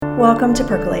Welcome to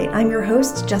Percolate. I'm your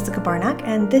host, Jessica Barnack,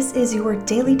 and this is your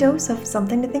daily dose of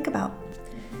something to think about.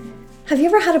 Have you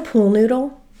ever had a pool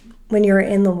noodle? When you're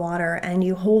in the water and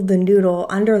you hold the noodle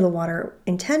under the water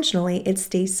intentionally, it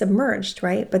stays submerged,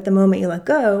 right? But the moment you let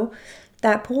go,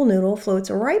 that pool noodle floats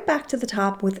right back to the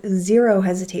top with zero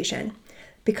hesitation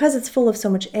because it's full of so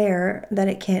much air that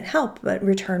it can't help but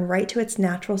return right to its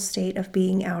natural state of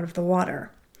being out of the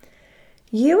water.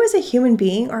 You as a human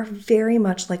being are very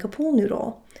much like a pool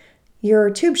noodle.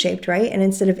 You're tube-shaped, right? And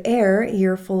instead of air,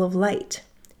 you're full of light.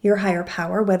 Your higher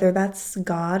power, whether that's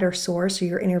God or source or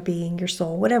your inner being, your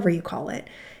soul, whatever you call it,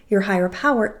 your higher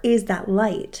power is that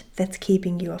light that's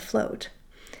keeping you afloat.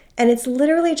 And it's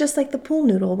literally just like the pool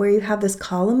noodle where you have this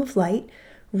column of light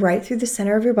right through the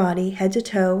center of your body, head to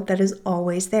toe, that is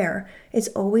always there. It's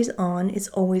always on, it's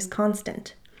always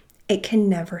constant. It can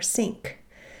never sink.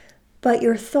 But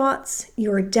your thoughts,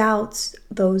 your doubts,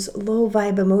 those low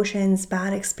vibe emotions,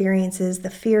 bad experiences, the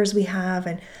fears we have,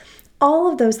 and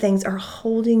all of those things are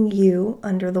holding you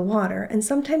under the water. And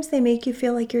sometimes they make you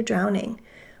feel like you're drowning.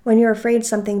 When you're afraid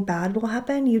something bad will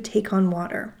happen, you take on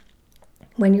water.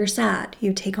 When you're sad,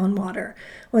 you take on water.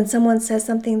 When someone says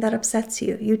something that upsets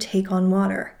you, you take on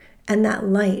water. And that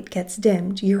light gets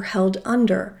dimmed. You're held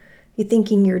under. You're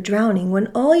thinking you're drowning when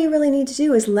all you really need to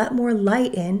do is let more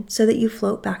light in so that you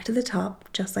float back to the top,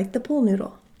 just like the pool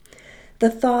noodle. The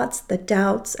thoughts, the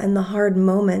doubts, and the hard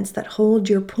moments that hold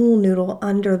your pool noodle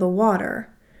under the water.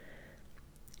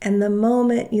 And the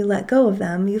moment you let go of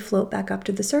them, you float back up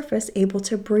to the surface, able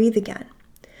to breathe again.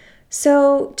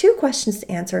 So, 2 questions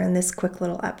to answer in this quick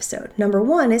little episode. Number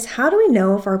 1 is, how do we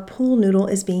know if our pool noodle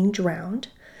is being drowned?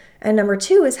 And number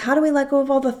 2 is, how do we let go of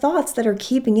all the thoughts that are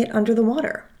keeping it under the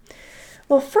water?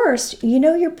 Well, first, you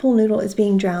know your pool noodle is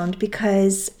being drowned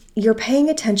because you're paying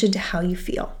attention to how you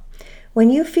feel. When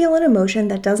you feel an emotion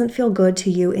that doesn't feel good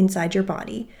to you inside your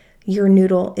body, your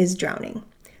noodle is drowning.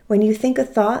 When you think a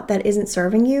thought that isn't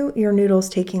serving you, your noodle's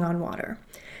taking on water.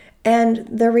 And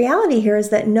the reality here is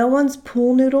that no one's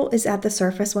pool noodle is at the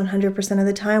surface 100% of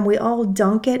the time. We all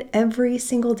dunk it every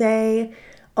single day,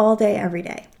 all day, every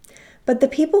day. But the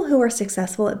people who are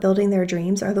successful at building their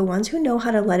dreams are the ones who know how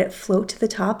to let it float to the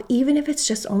top, even if it's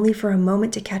just only for a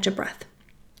moment to catch a breath.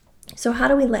 So how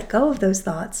do we let go of those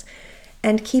thoughts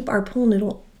and keep our pool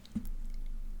noodle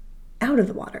out of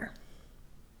the water?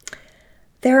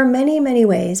 There are many, many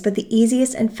ways, but the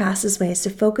easiest and fastest way is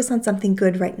to focus on something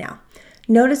good right now.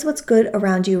 Notice what's good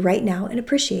around you right now and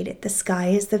appreciate it. The sky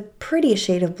is the prettiest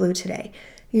shade of blue today.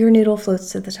 Your noodle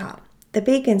floats to the top. The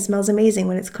bacon smells amazing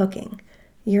when it's cooking.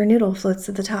 Your noodle floats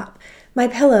to the top. My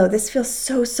pillow, this feels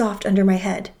so soft under my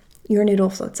head. Your noodle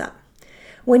floats up.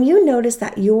 When you notice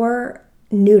that your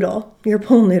noodle, your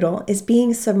pool noodle, is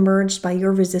being submerged by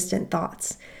your resistant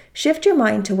thoughts, shift your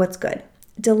mind to what's good.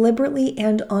 Deliberately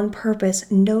and on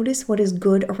purpose, notice what is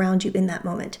good around you in that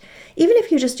moment. Even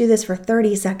if you just do this for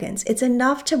 30 seconds, it's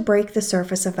enough to break the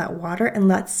surface of that water and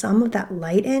let some of that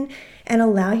light in and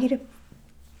allow you to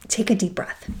take a deep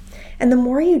breath. And the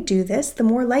more you do this, the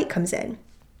more light comes in.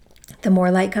 The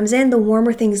more light comes in, the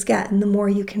warmer things get, and the more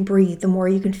you can breathe, the more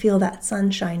you can feel that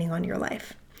sun shining on your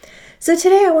life. So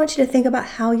today I want you to think about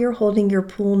how you're holding your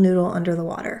pool noodle under the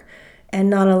water and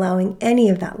not allowing any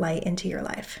of that light into your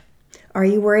life. Are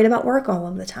you worried about work all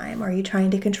of the time? Are you trying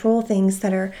to control things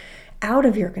that are out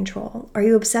of your control? Are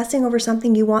you obsessing over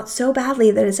something you want so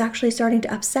badly that it's actually starting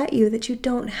to upset you that you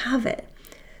don't have it?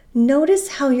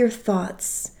 Notice how your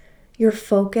thoughts, your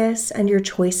focus, and your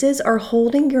choices are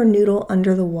holding your noodle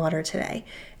under the water today.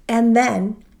 And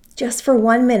then, just for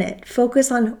 1 minute, focus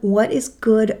on what is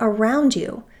good around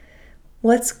you.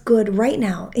 What's good right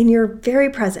now in your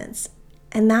very presence.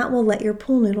 And that will let your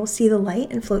pool noodle see the light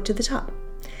and float to the top.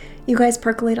 You guys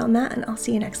percolate on that, and I'll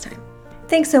see you next time.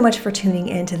 Thanks so much for tuning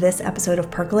in to this episode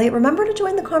of Percolate. Remember to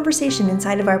join the conversation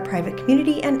inside of our private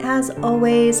community, and as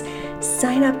always,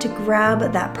 sign up to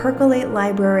grab that Percolate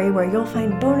library where you'll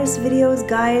find bonus videos,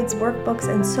 guides,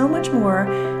 workbooks, and so much more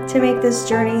to make this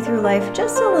journey through life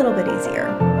just a little bit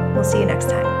easier. We'll see you next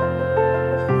time.